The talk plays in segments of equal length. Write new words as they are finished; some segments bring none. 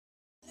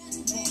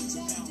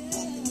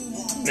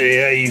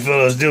Hey, how you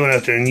fellas doing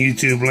out there in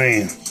YouTube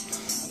land?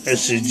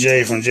 This is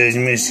Jay from Jay's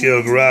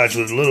Mid-Scale Garage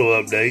with a little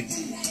update.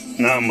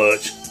 Not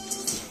much.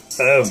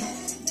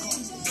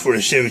 For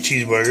the Chevy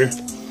cheeseburger.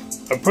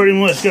 I pretty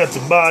much got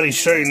the body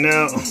straightened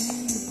out.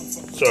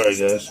 Sorry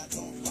guys.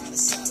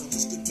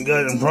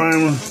 Got the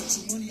primer.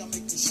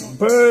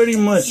 Pretty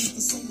much.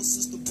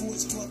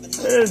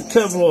 There's a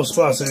couple of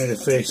spots I need to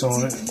fix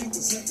on it.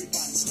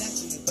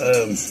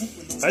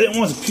 I didn't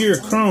want the pure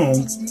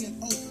chrome,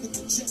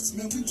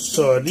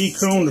 so I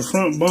de-chromed the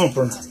front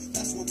bumper.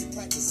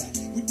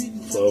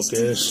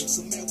 Focus.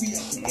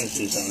 Let's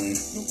see something.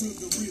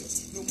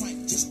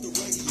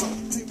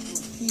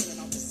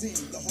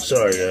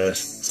 Sorry guys.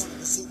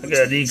 I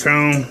got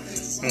de-chrome.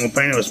 I'm gonna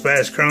paint it with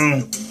spatch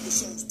chrome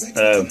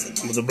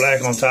with the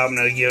black on top, and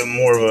that'll give it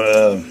more of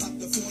a,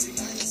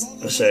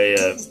 let's say,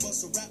 a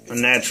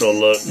natural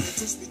look.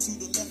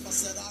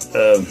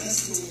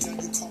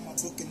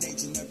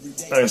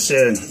 Like I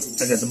said,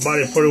 I got the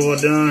body pretty well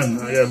done.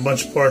 I got a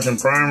bunch of parts in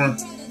primer.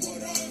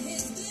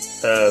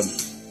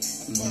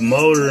 The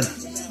motor,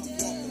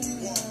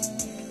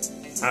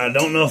 I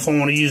don't know if I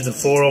want to use the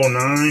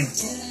 409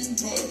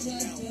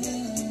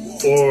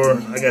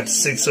 or I got the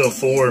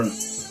 604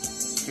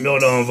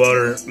 milled-on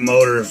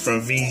motor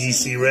from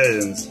VGC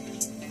Resins.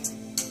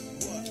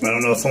 I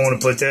don't know if I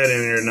want to put that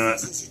in there or not.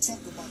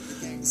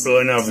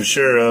 Really not for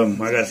sure.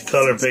 I got the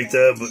color picked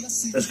up, but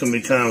that's going to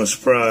be kind of a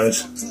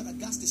surprise.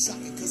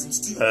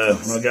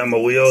 I got my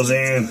wheels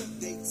in.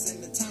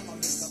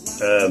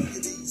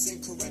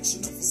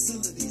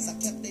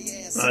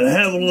 I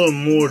have a little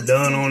more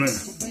done on it,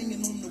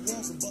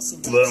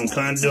 but I'm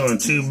kind of doing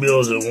two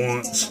builds at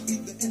once.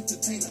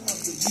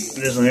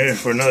 This one here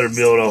is for another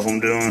build off I'm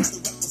doing.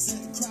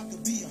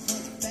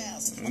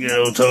 Get an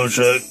old tow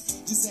truck.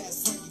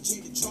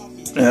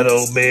 That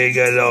old bed,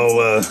 got it all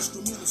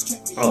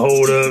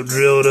hold up,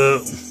 drilled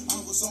up.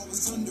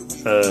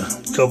 A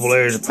couple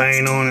layers of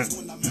paint on it.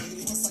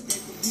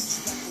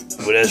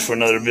 But that's for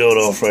another build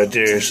off right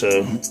there,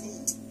 so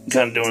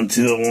kind of doing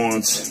two at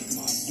once.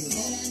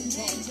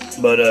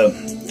 But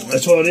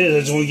that's what it is. I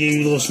just want to give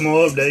you a little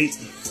small update.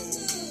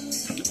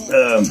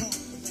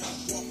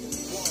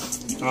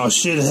 I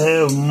should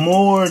have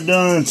more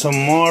done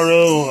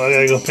tomorrow. I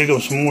gotta go pick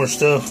up some more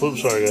stuff.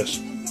 Oops, sorry guys.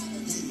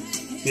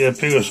 Yeah,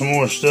 pick up some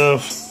more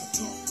stuff.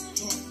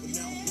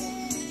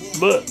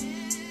 But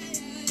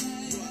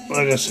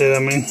like I said, I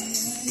mean,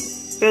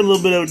 got a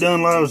little bit of it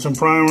done. A lot of it's in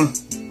primer.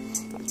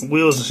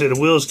 Wheels, I said the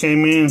wheels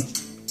came in.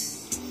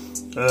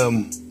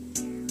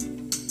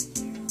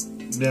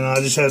 Then I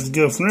just have to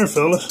go from there,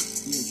 fellas.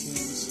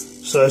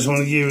 So I just want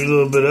to give you a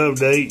little bit of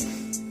update.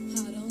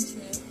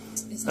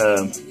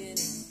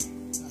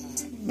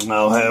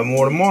 I'll have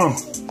more tomorrow.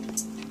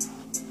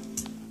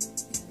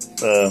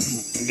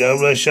 God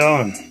bless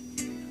y'all and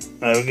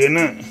have a good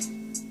night.